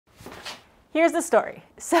Here's the story.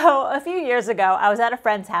 So a few years ago, I was at a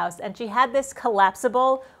friend's house and she had this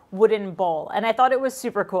collapsible wooden bowl, and I thought it was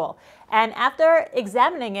super cool. And after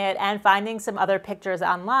examining it and finding some other pictures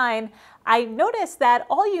online, I noticed that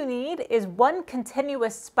all you need is one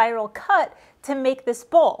continuous spiral cut to make this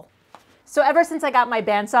bowl. So ever since I got my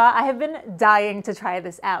bandsaw, I have been dying to try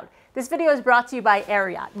this out. This video is brought to you by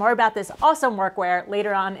Ariat. More about this awesome workwear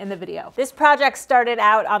later on in the video. This project started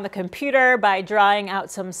out on the computer by drawing out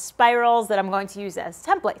some spirals that I'm going to use as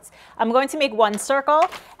templates. I'm going to make one circle,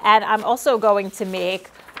 and I'm also going to make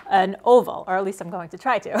an oval, or at least I'm going to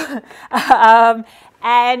try to.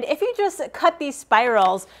 And if you just cut these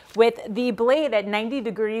spirals with the blade at 90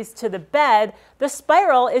 degrees to the bed, the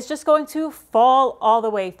spiral is just going to fall all the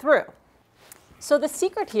way through. So the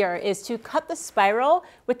secret here is to cut the spiral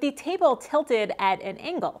with the table tilted at an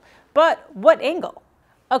angle. But what angle?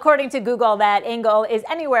 According to Google, that angle is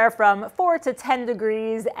anywhere from 4 to 10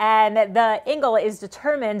 degrees, and the angle is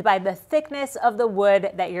determined by the thickness of the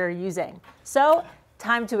wood that you're using. So,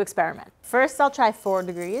 time to experiment. First, I'll try 4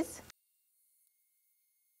 degrees.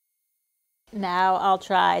 Now I'll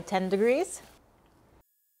try 10 degrees.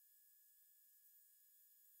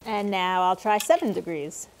 And now I'll try 7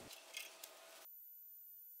 degrees.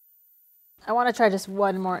 I want to try just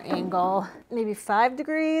one more angle, maybe 5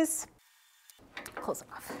 degrees. Close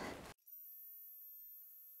enough.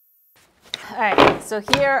 All right, so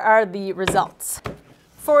here are the results.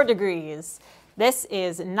 4 degrees. This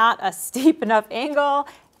is not a steep enough angle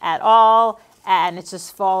at all, and it's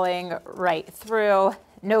just falling right through.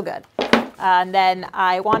 No good. And then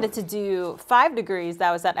I wanted to do 5 degrees. That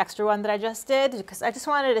was that extra one that I just did, because I just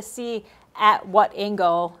wanted to see at what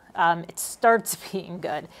angle it starts being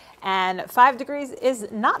good. And 5 degrees is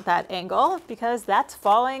not that angle because that's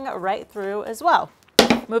falling right through as well.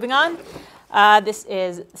 Moving on, this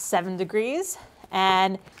is 7 degrees,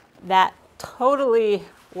 and that totally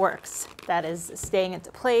works. That is staying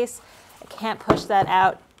into place. I can't push that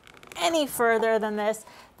out any further than this.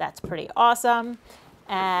 That's pretty awesome.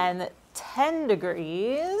 And 10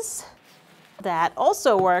 degrees, that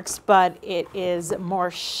also works, but it is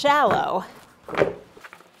more shallow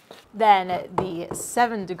than the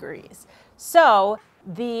 7 degrees. So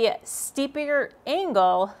the steeper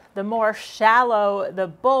angle, the more shallow the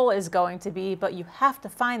bowl is going to be, but you have to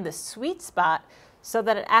find the sweet spot so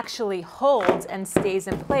that it actually holds and stays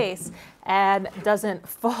in place and doesn't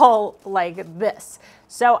fall like this.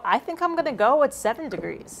 So I think I'm gonna go with 7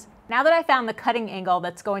 degrees. Now that I found the cutting angle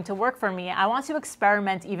that's going to work for me, I want to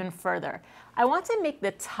experiment even further. I want to make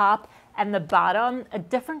the top and the bottom a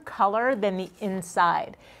different color than the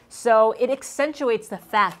inside. So it accentuates the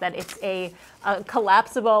fact that it's a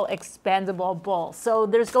collapsible, expandable bowl. So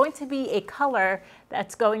there's going to be a color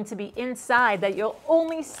that's going to be inside that you'll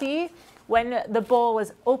only see when the bowl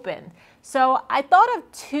is open. So I thought of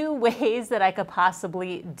 2 ways that I could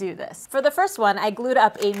possibly do this. For the first one, I glued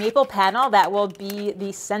up a maple panel that will be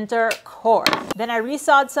the center core. Then I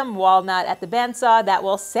resawed some walnut at the bandsaw that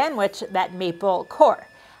will sandwich that maple core.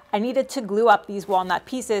 I needed to glue up these walnut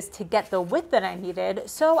pieces to get the width that I needed,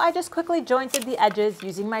 so I just quickly jointed the edges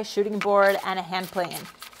using my shooting board and a hand plane.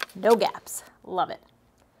 No gaps. Love it.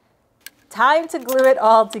 Time to glue it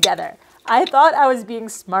all together. I thought I was being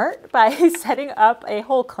smart by setting up a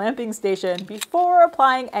whole clamping station before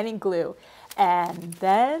applying any glue. And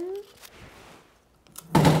then...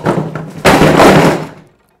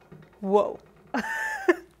 whoa.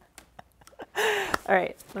 All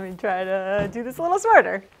right, let me try to do this a little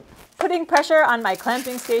smarter. Putting pressure on my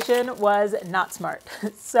clamping station was not smart,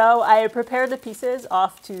 so I prepared the pieces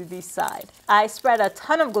off to the side. I spread a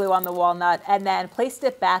ton of glue on the walnut and then placed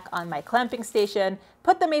it back on my clamping station,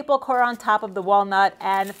 put the maple core on top of the walnut,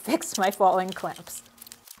 and fixed my falling clamps.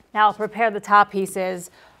 Now I'll prepare the top pieces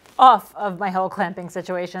off of my whole clamping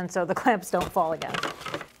situation so the clamps don't fall again.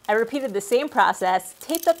 I repeated the same process,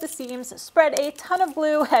 taped up the seams, spread a ton of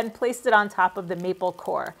glue, and placed it on top of the maple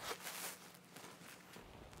core.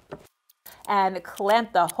 And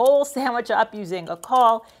clamped the whole sandwich up using a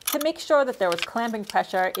caul to make sure that there was clamping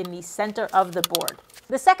pressure in the center of the board.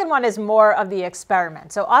 The second one is more of the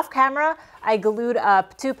experiment. So off camera, I glued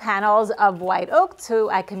up 2 panels of white oak so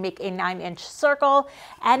I can make a 9-inch circle.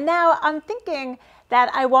 And now I'm thinking that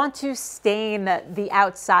I want to stain the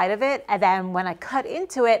outside of it, and then when I cut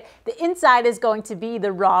into it, the inside is going to be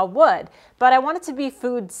the raw wood, but I want it to be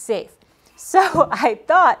food safe. So I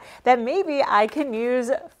thought that maybe I can use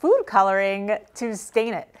food coloring to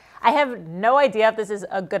stain it. I have no idea if this is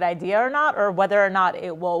a good idea or not, or whether or not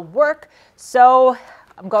it will work, so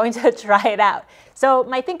I'm going to try it out. So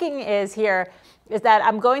my thinking is here is that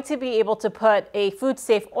I'm going to be able to put a food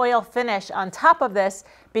safe oil finish on top of this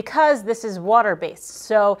because this is water-based.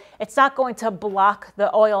 So it's not going to block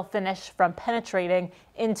the oil finish from penetrating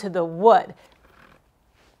into the wood.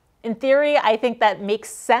 In theory, I think that makes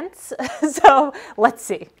sense. So let's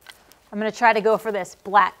see. I'm going to try to go for this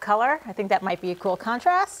black color. I think that might be a cool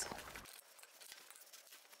contrast.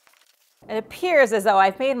 It appears as though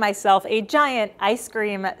I've made myself a giant ice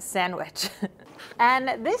cream sandwich.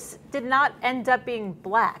 And this did not end up being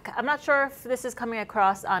black. I'm not sure if this is coming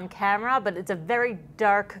across on camera, but it's a very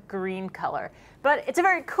dark green color. But it's a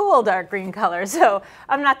very cool dark green color, so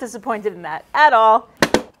I'm not disappointed in that at all.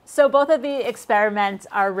 So both of the experiments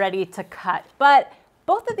are ready to cut, but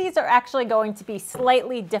both of these are actually going to be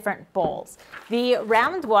slightly different bowls. The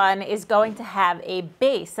round one is going to have a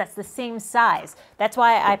base that's the same size. That's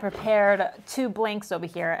why I prepared 2 blanks over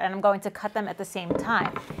here, and I'm going to cut them at the same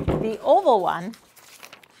time. The oval one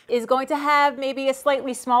is going to have maybe a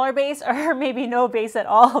slightly smaller base or maybe no base at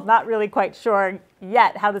all. I'm not really quite sure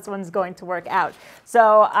yet how this one's going to work out.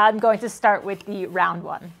 So I'm going to start with the round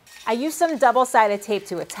one. I used some double-sided tape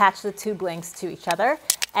to attach the 2 blanks to each other,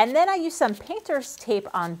 and then I used some painter's tape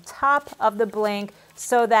on top of the blank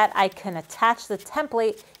so that I can attach the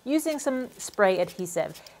template using some spray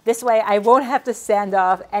adhesive. This way I won't have to sand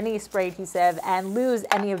off any spray adhesive and lose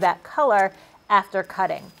any of that color after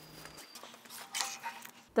cutting.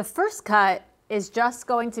 The first cut is just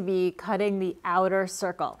going to be cutting the outer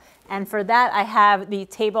circle, and for that I have the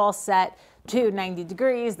table set to 90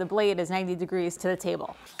 degrees. The blade is 90 degrees to the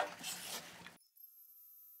table.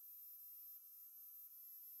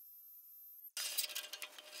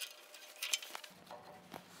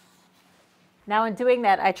 Now in doing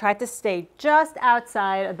that, I tried to stay just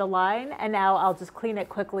outside of the line, and now I'll just clean it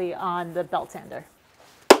quickly on the belt sander.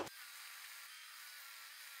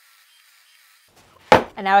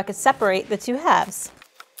 And now I can separate the 2 halves.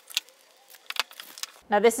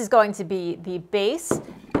 Now this is going to be the base,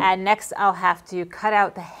 and next I'll have to cut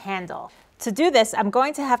out the handle. To do this, I'm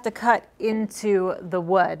going to have to cut into the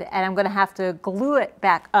wood, and I'm going to have to glue it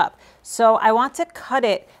back up. So I want to cut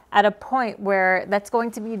it at a point where that's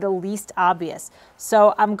going to be the least obvious.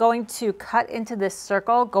 So I'm going to cut into this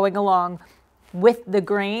circle going along with the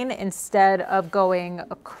grain instead of going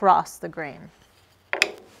across the grain.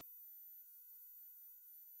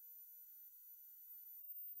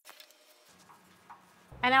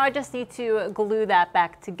 And now I just need to glue that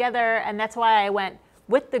back together, and that's why I went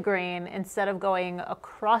with the grain instead of going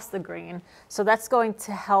across the grain. So that's going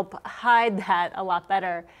to help hide that a lot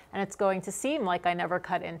better, and it's going to seem like I never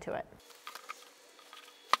cut into it.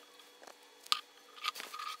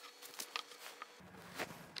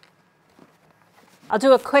 I'll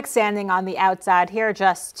do a quick sanding on the outside here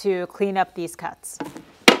just to clean up these cuts.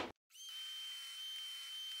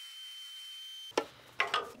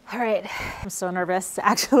 All right, I'm so nervous to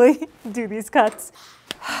actually do these cuts.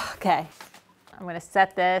 Okay, I'm gonna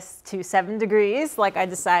set this to 7 degrees like I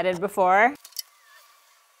decided before.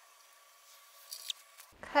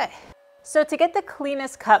 Okay, so to get the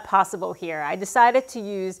cleanest cut possible here, I decided to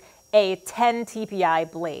use a 10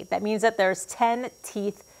 TPI blade. That means that there's 10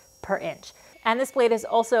 teeth per inch. And this blade is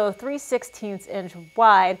also 3/16 inch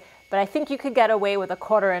wide, but I think you could get away with a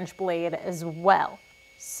 1/4 inch blade as well.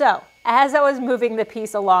 So as I was moving the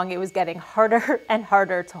piece along, it was getting harder and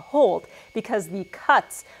harder to hold because the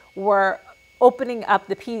cuts were opening up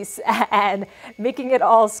the piece and making it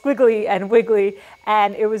all squiggly and wiggly,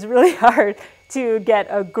 and it was really hard to get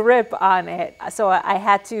a grip on it. So I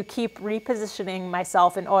had to keep repositioning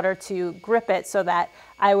myself in order to grip it so that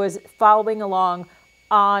I was following along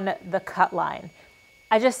on the cut line.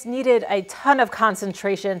 I just needed a ton of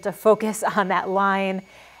concentration to focus on that line,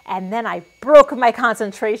 and then I broke my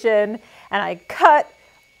concentration and I cut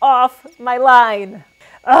off my line.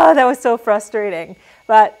 Oh, that was so frustrating.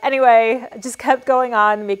 But anyway, I just kept going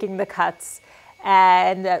on making the cuts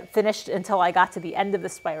and finished until I got to the end of the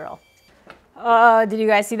spiral. Oh, did you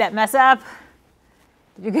guys see that mess up?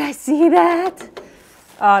 Did you guys see that?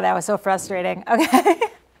 Oh, that was so frustrating. Okay.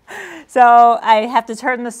 So I have to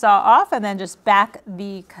turn the saw off and then just back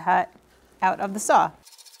the cut out of the saw.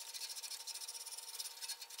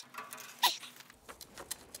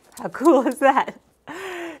 How cool is that?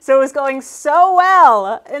 So it was going so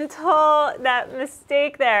well until that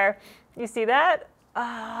mistake there. You see that?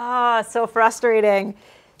 Ah, so frustrating.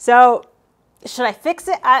 So should I fix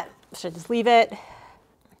it? Should I just leave it?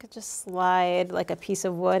 I could just slide like a piece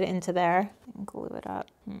of wood into there and glue it up.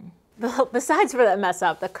 Besides for that mess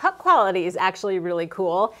up, the cut quality is actually really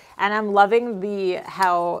cool, and I'm loving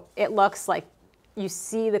how it looks like you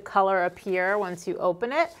see the color appear once you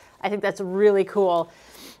open it. I think that's really cool.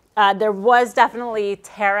 There was definitely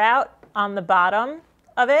tear out on the bottom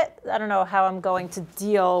of it. I don't know how I'm going to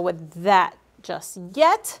deal with that just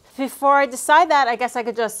yet. Before I decide that, I guess I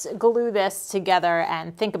could just glue this together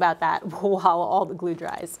and think about that while all the glue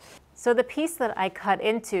dries. So the piece that I cut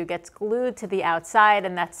into gets glued to the outside,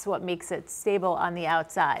 and that's what makes it stable on the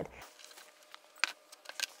outside.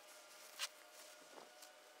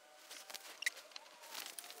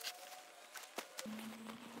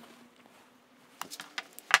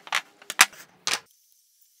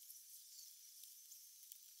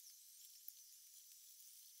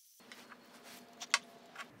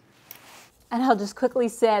 And I'll just quickly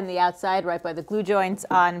sand the outside right by the glue joints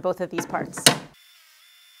on both of these parts.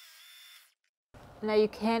 Now you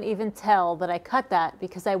can't even tell that I cut that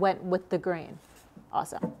because I went with the grain.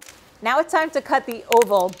 Awesome. Now it's time to cut the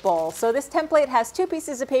oval bowl. So this template has 2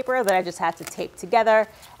 pieces of paper that I just had to tape together.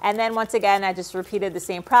 And then once again, I just repeated the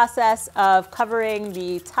same process of covering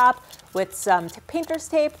the top with some painter's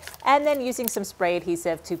tape and then using some spray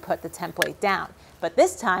adhesive to put the template down. But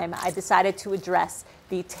this time I decided to address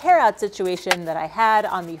the tear out situation that I had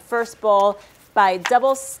on the first bowl by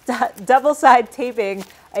double side taping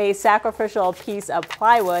a sacrificial piece of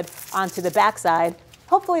plywood onto the backside.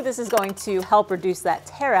 Hopefully this is going to help reduce that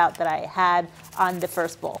tear out that I had on the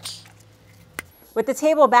first bowl. With the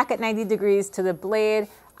table back at 90 degrees to the blade,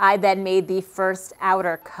 I then made the first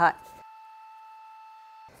outer cut.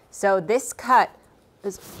 So this cut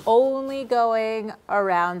is only going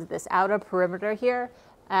around this outer perimeter here,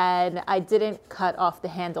 and I didn't cut off the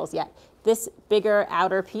handles yet. This bigger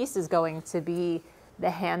outer piece is going to be the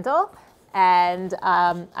handle, and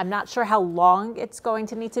I'm not sure how long it's going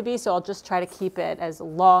to need to be, so I'll just try to keep it as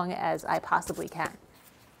long as I possibly can.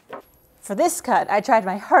 For this cut, I tried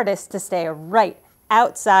my hardest to stay right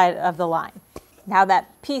outside of the line. Now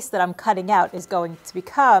that piece that I'm cutting out is going to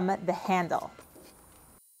become the handle.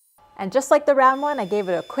 And just like the round one, I gave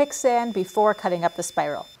it a quick sand before cutting up the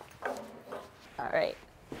spiral. All right,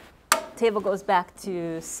 table goes back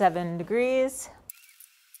to 7 degrees.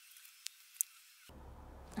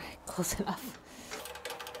 All right, close enough.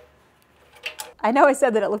 I know I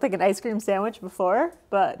said that it looked like an ice cream sandwich before,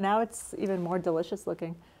 but now it's even more delicious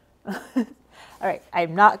looking. All right,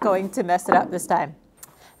 I'm not going to mess it up this time.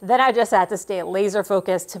 Then I just had to stay laser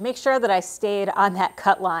focused to make sure that I stayed on that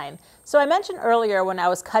cut line. So I mentioned earlier when I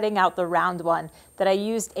was cutting out the round one that I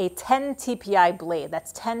used a 10 TPI blade,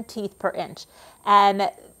 that's 10 teeth per inch. And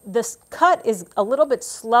this cut is a little bit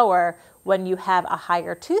slower when you have a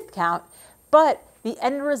higher tooth count, but the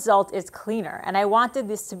end result is cleaner. And I wanted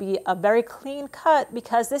this to be a very clean cut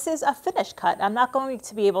because this is a finished cut. I'm not going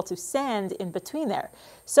to be able to sand in between there.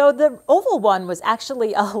 So the oval one was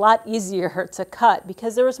actually a lot easier to cut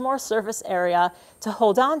because there was more surface area to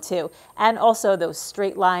hold on to. And also those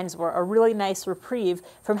straight lines were a really nice reprieve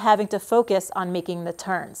from having to focus on making the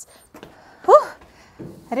turns. Whew,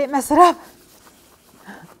 I didn't mess it up.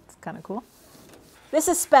 It's kind of cool. This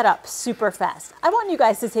is sped up super fast. I want you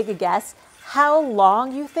guys to take a guess how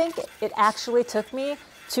long you think it actually took me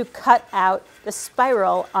to cut out the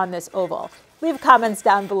spiral on this oval. Leave comments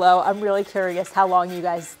down below. I'm really curious how long you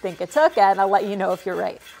guys think it took, and I'll let you know if you're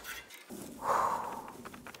right.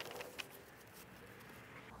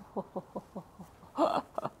 Cool.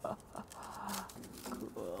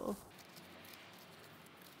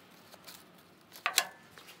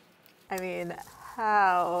 I mean,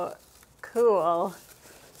 how cool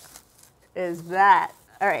is that?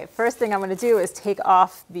 All right, first thing I'm going to do is take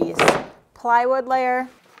off this plywood layer.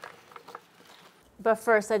 But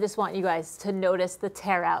first, I just want you guys to notice the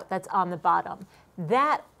tear out that's on the bottom.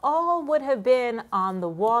 That all would have been on the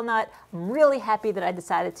walnut. I'm really happy that I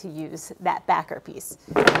decided to use that backer piece.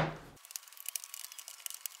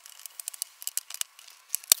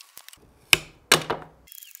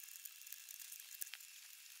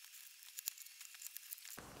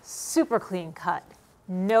 Super clean cut,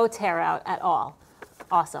 no tear out at all.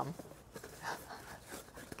 Awesome.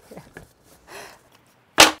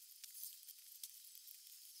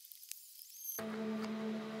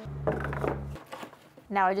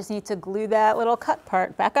 Now I just need to glue that little cut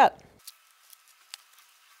part back up.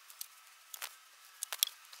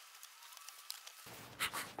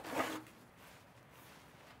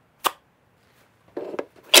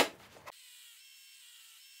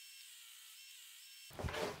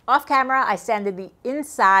 Off camera, I sanded the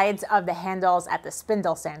insides of the handles at the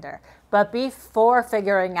spindle sander. But before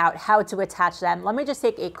figuring out how to attach them, let me just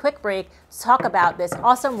take a quick break to talk about this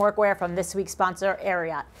awesome workwear from this week's sponsor,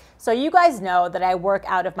 Ariat. So you guys know that I work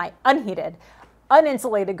out of my unheated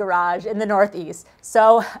uninsulated garage in the Northeast,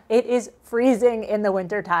 so it is freezing in the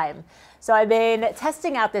winter time. So I've been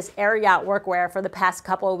testing out this Ariat workwear for the past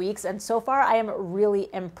couple of weeks, and so far I am really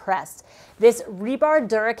impressed. This rebar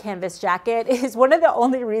Dura canvas jacket is one of the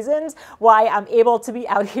only reasons why I'm able to be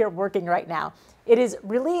out here working right now. It is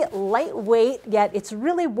really lightweight, yet it's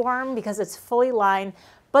really warm because it's fully lined.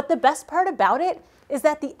 But the best part about it is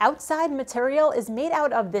that the outside material is made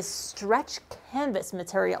out of this stretch canvas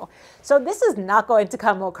material. So this is not going to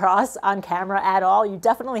come across on camera at all. You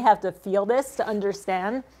definitely have to feel this to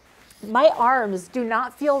understand. My arms do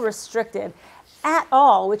not feel restricted at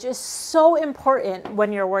all, which is so important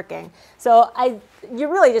when you're working. So you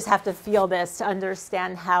really just have to feel this to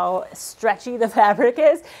understand how stretchy the fabric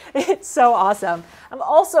is. It's so awesome. I'm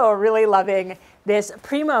also really loving this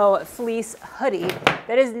Primo fleece hoodie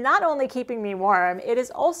that is not only keeping me warm, it is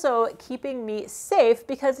also keeping me safe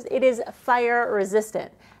because it is fire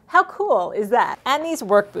resistant. How cool is that? And these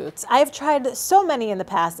work boots. I've tried so many in the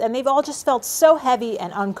past and they've all just felt so heavy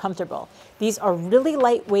and uncomfortable. These are really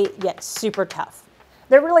lightweight yet super tough.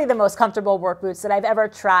 They're really the most comfortable work boots that I've ever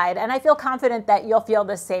tried, and I feel confident that you'll feel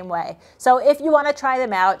the same way. So if you want to try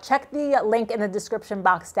them out, check the link in the description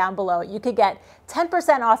box down below. You could get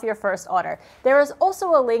 10% off your first order. There is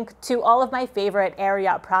also a link to all of my favorite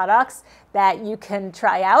Ariat products that you can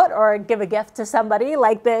try out or give a gift to somebody,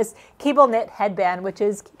 like this cable knit headband, which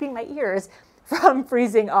is keeping my ears from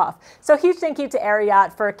freezing off. So huge thank you to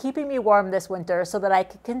Ariat for keeping me warm this winter so that I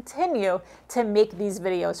can continue to make these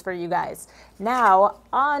videos for you guys. Now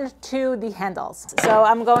on to the handles. So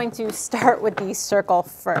I'm going to start with the circle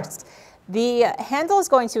first. The handle is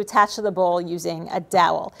going to attach to the bowl using a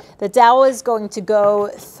dowel. The dowel is going to go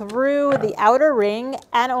through the outer ring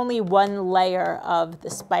and only one layer of the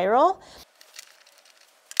spiral.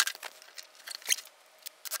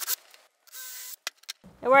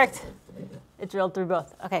 It worked. It drilled through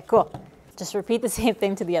both. Okay, cool. Just repeat the same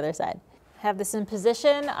thing to the other side. Have this in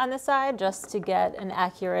position on the side just to get an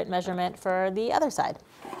accurate measurement for the other side.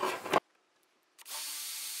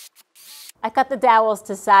 I cut the dowels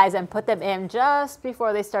to size and put them in just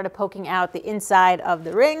before they started poking out the inside of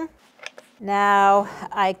the ring. Now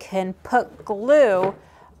I can put glue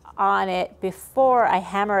on it before I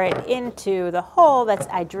hammer it into the hole that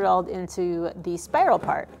I drilled into the spiral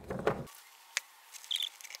part.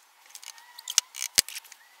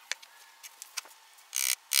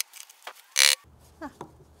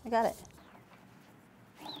 I got it.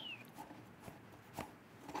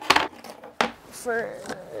 For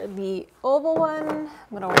the oval one,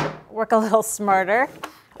 I'm going to work a little smarter.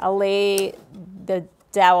 I'll lay the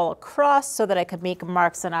dowel across so that I could make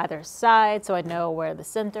marks on either side so I know where the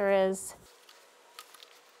center is.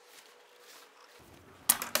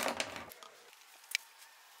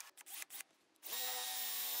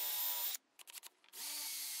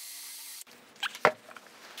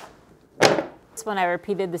 When I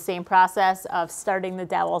repeated the same process of starting the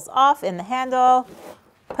dowels off in the handle,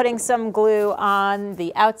 putting some glue on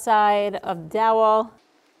the outside of the dowel,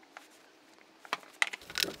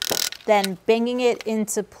 then banging it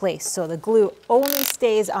into place so the glue only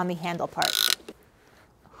stays on the handle part.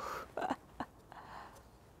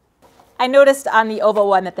 I noticed on the oval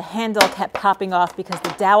one that the handle kept popping off because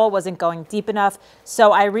the dowel wasn't going deep enough,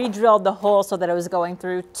 so I re-drilled the hole so that it was going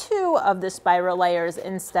through 2 of the spiral layers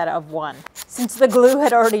instead of 1. Since the glue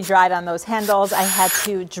had already dried on those handles, I had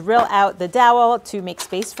to drill out the dowel to make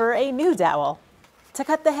space for a new dowel. To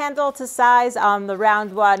cut the handle to size on the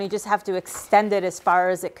round one, you just have to extend it as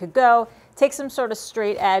far as it could go, take some sort of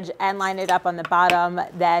straight edge and line it up on the bottom,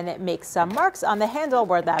 then make some marks on the handle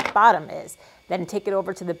where that bottom is. Then take it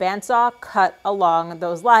over to the bandsaw, cut along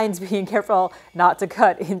those lines, being careful not to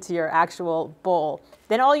cut into your actual bowl.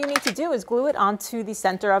 Then all you need to do is glue it onto the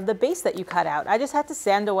center of the base that you cut out. I just had to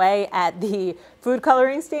sand away at the food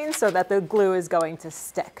coloring stains so that the glue is going to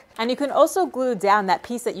stick. And you can also glue down that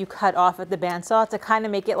piece that you cut off at the bandsaw to kind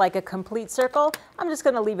of make it like a complete circle. I'm just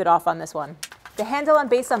going to leave it off on this one. The handle and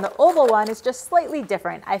base on the oval one is just slightly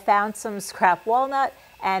different. I found some scrap walnut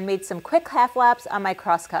and made some quick half laps on my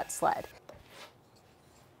crosscut sled.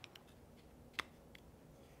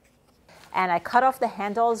 And I cut off the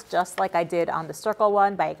handles just like I did on the circle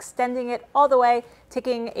one by extending it all the way,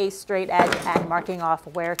 taking a straight edge and marking off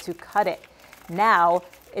where to cut it. Now,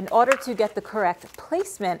 in order to get the correct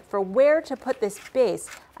placement for where to put this base,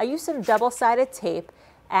 I used some double-sided tape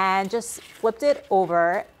and just flipped it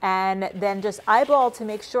over and then just eyeballed to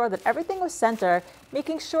make sure that everything was center,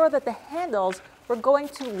 making sure that the handles were going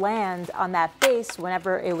to land on that base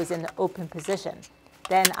whenever it was in the open position.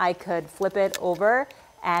 Then I could flip it over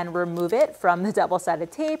and remove it from the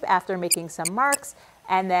double-sided tape after making some marks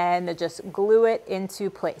and then just glue it into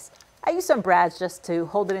place. I use some brads just to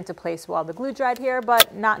hold it into place while the glue dried here,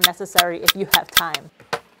 but not necessary if you have time.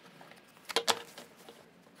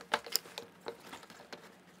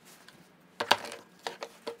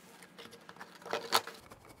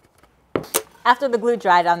 After the glue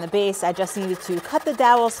dried on the base, I just needed to cut the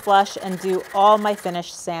dowels flush and do all my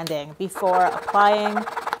finish sanding before applying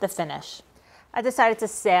the finish. I decided to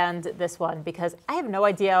sand this one because I have no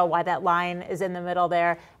idea why that line is in the middle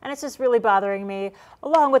there, and it's just really bothering me,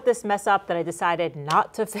 along with this mess up that I decided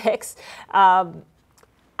not to fix. I'm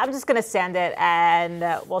just gonna sand it and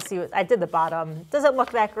we'll see. I did the bottom. Doesn't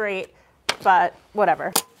look that great, but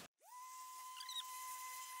whatever.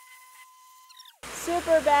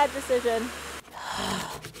 Super bad decision.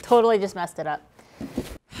 Totally just messed it up.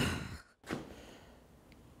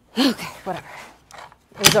 Okay, whatever.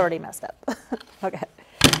 It was already messed up. Okay.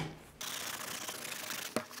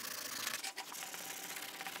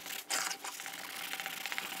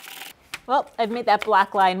 Well, I've made that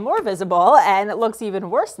black line more visible and it looks even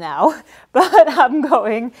worse now, but I'm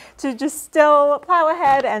going to just still plow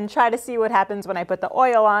ahead and try to see what happens when I put the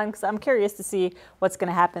oil on, because I'm curious to see what's going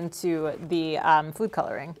to happen to the food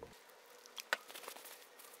coloring.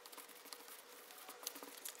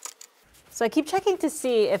 So I keep checking to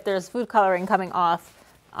see if there's food coloring coming off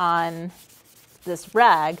on this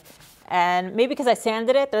rag, and maybe because I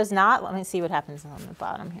sanded it, there's not. Let me see what happens on the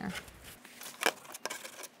bottom here.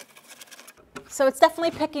 So it's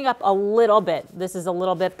definitely picking up a little bit. This is a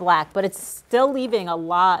little bit black, but it's still leaving a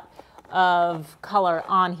lot of color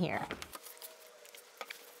on here.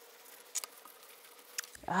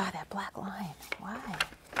 Ah, that black line, why?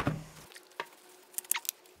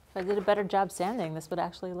 If I did a better job sanding, this would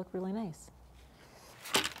actually look really nice.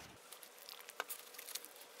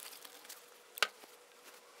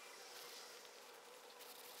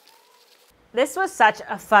 This was such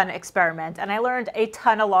a fun experiment, and I learned a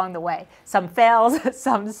ton along the way. Some fails,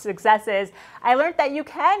 some successes. I learned that you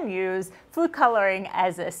can use food coloring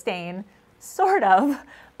as a stain, sort of,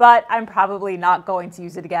 but I'm probably not going to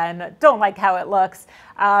use it again. Don't like how it looks,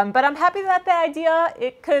 but I'm happy that the idea,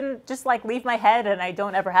 it can just like leave my head and I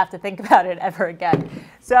don't ever have to think about it ever again.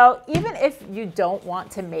 So even if you don't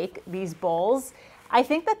want to make these bowls, I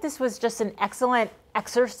think that this was just an excellent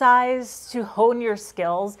exercise to hone your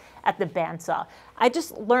skills at the bandsaw. I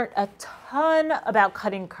just learned a ton about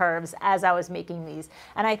cutting curves as I was making these,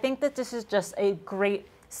 and I think that this is just a great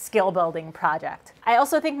skill building project. I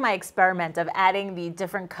also think my experiment of adding the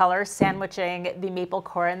different colors, sandwiching the maple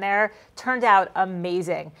core in there, turned out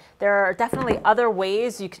amazing. There are definitely other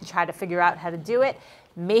ways you can try to figure out how to do it,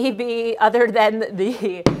 maybe other than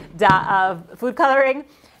the food coloring.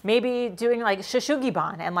 Maybe doing like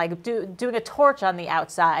shushugiban and like doing a torch on the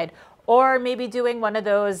outside, or maybe doing one of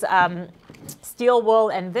those steel wool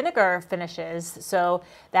and vinegar finishes, so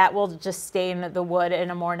that will just stain the wood in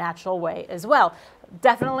a more natural way as well.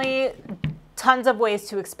 Definitely tons of ways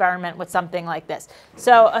to experiment with something like this.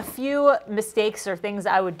 So a few mistakes or things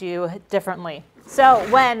I would do differently. So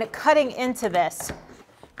when cutting into this,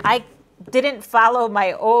 I didn't follow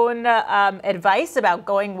my own advice about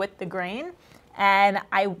going with the grain. And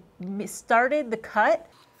I started the cut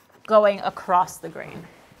going across the grain.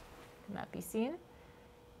 Can that be seen?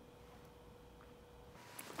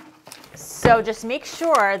 So just make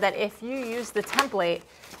sure that if you use the template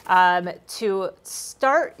to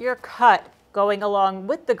start your cut going along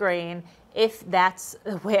with the grain, if that's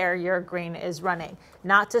where your grain is running,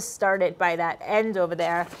 not to start it by that end over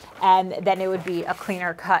there, and then it would be a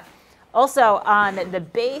cleaner cut. Also on the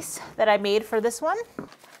base that I made for this one,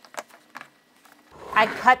 I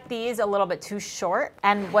cut these a little bit too short,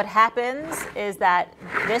 and what happens is that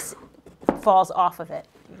this falls off of it.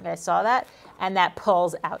 You guys saw that? And that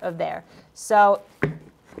pulls out of there. So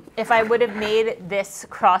if I would have made this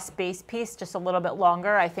cross base piece just a little bit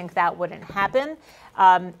longer, I think that wouldn't happen.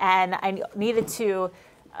 And I needed to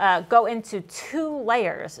go into 2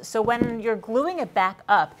 layers. So when you're gluing it back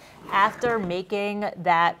up after making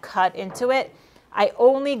that cut into it, I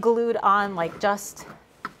only glued on like just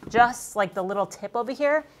like the little tip over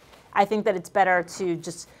here. I think that it's better to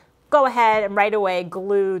just go ahead and right away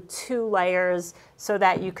glue 2 layers so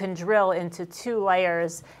that you can drill into 2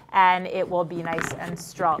 layers and it will be nice and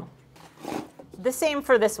strong. The same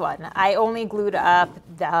for this one. I only glued up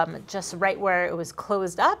just right where it was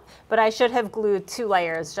closed up, but I should have glued 2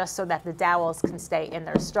 layers just so that the dowels can stay in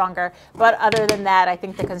there stronger. But other than that, I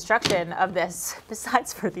think the construction of this,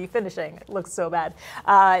 besides for the finishing, it looks so bad,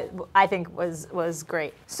 I think was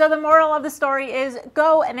great. So the moral of the story is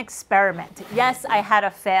go and experiment. Yes, I had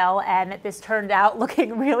a fail and this turned out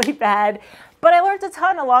looking really bad, But I learned a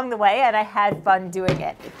ton along the way and I had fun doing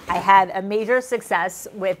it. I had a major success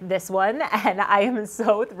with this one and I am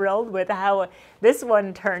so thrilled with how this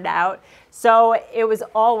one turned out. So it was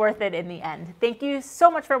all worth it in the end. Thank you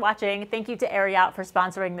so much for watching. Thank you to Ariat for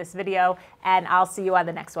sponsoring this video and I'll see you on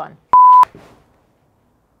the next one.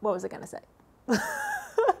 What was I gonna say?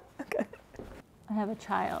 Okay. I have a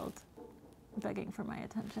child begging for my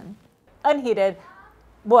attention. Unheated.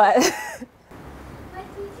 What? My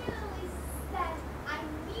teacher always says I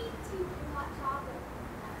need to drink hot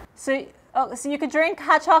chocolate. So you could drink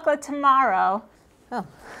hot chocolate tomorrow. Oh,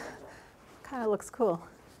 kind of looks cool.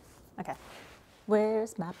 Okay.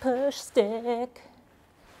 Where's my push stick?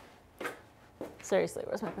 Seriously,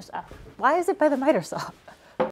 where's my push? Oh, why is it by the miter saw?